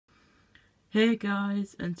Hey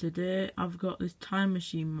guys, and today I've got this time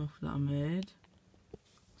machine muff that I made.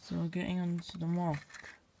 So we're getting onto the muff.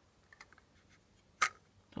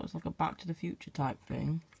 So it's like a Back to the Future type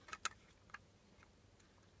thing.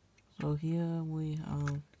 So here we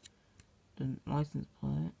have the license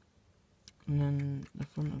plate, and then the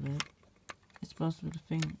front of it. It's supposed to be the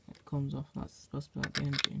thing that comes off, that's supposed to be like the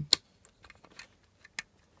engine.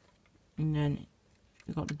 And then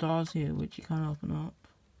we've got the doors here which you can open up.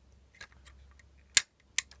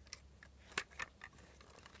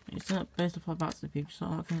 It's based off of Back to the Future, so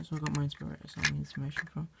I think that's where I got my inspiration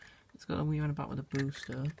from. It's got a wheel on the back with a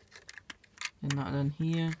booster. Then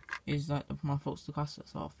here is like my flux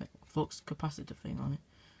capacitor thing on it.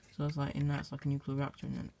 So it's like in that it's like a nuclear reactor,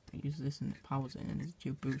 and then it uses this and it powers it, and there's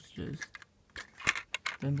two boosters.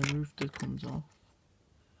 Then the rooster comes off.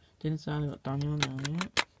 Then inside I've got Daniel and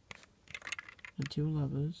Elliot. And two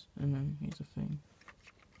levers, and then here's a thing.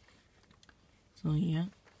 So yeah.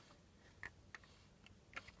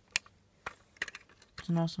 It's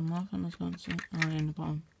an awesome mark, and let's go and see. Oh, in the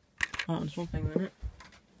bottom. Oh, there's one thing in it.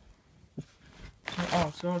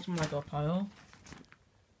 So onto my Lego pile.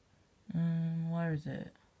 Where is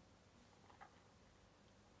it?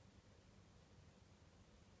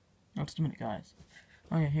 Oh, just a minute, guys.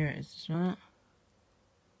 Oh yeah, here it is. Just a minute.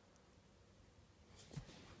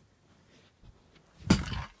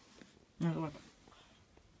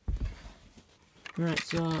 Right,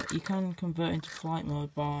 so you can convert into flight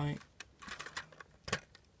mode by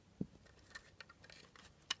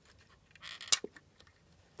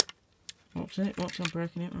watch I'm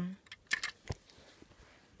breaking it, man.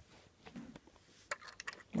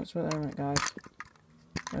 Let's wait there a minute, guys.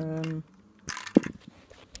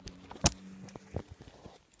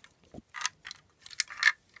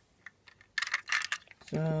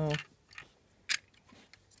 So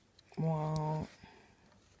well,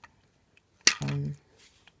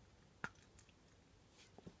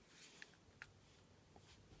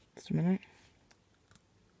 just a minute.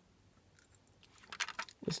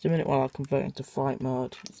 Just a minute while I convert into flight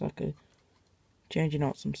mode. It's like a changing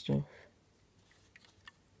out some stuff.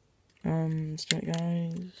 Just a minute,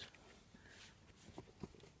 guys.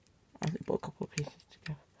 I think put a couple of pieces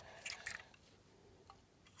together.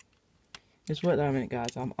 Just wait there a minute,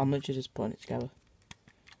 guys. I'm literally just putting it together.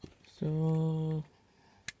 So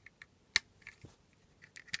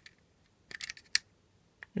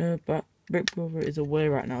but Brick Brother is away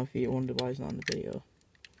right now. If you wonder why he's not in the video.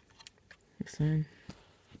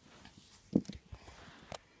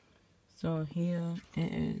 So here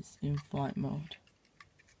it is in flight mode.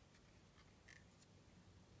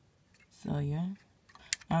 So yeah,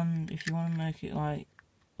 and if you want to make it like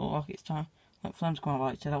look like it's time, like flames come out,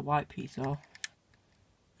 like take that white piece off,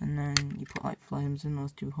 and then you put like flames in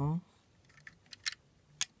those two holes.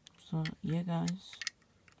 So yeah, guys,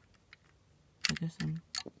 I guess I'm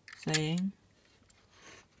saying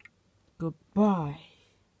goodbye.